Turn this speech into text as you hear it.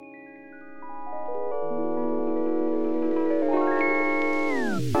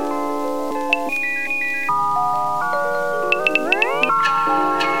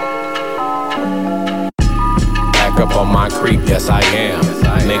on my creep, yes I am.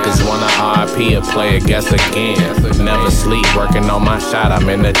 Niggas wanna RP or play a guess again. Never sleep, working on my shot, I'm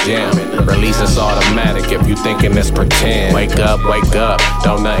in the gym. Release is automatic if you thinking it's pretend. Wake up,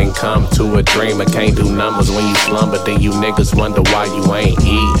 don't nothing come to a dream. I can't do numbers when you slumber, then you niggas wonder why you ain't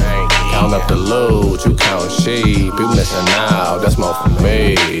eat. Count up the loot, you count sheep. You missing out, that's more for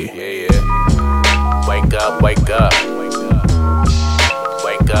me. Wake up, wake up.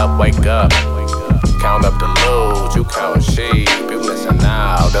 Wake up. Count up the loot, you count sheep. You missing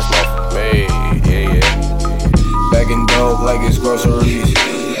out, that's more for me. Bagging dope like it's groceries.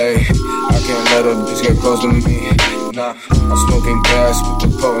 Hey, I can't let a bitch get close to me. Nah, I'm smoking gas with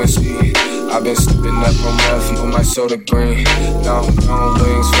the potency. I've been sipping that from meth on my soda green. Now I'm on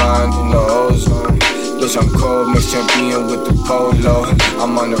wings flying in the ozone. Bitch, I'm cold, mixed champion with the polo.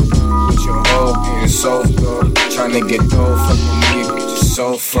 I'm on the with your hoe, getting so good. Tryna get dough, fuck with me, get your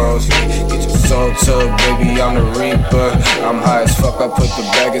soul froze. Get your soul took, baby, I'm the reaper. I'm high as fuck, I put the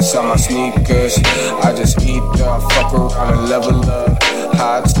bag inside my sneakers. I just eat that, fuck around and level up.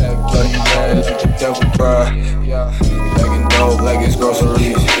 High tech, bloody red, like the devil, bruh. Yeah, bagging dope like it's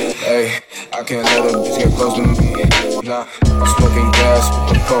groceries. Hey, I can't let a bitch get close to me. Nah, I'm smoking gas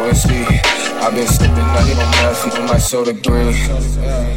with the potency. I've been sipping that on meth on my soda green.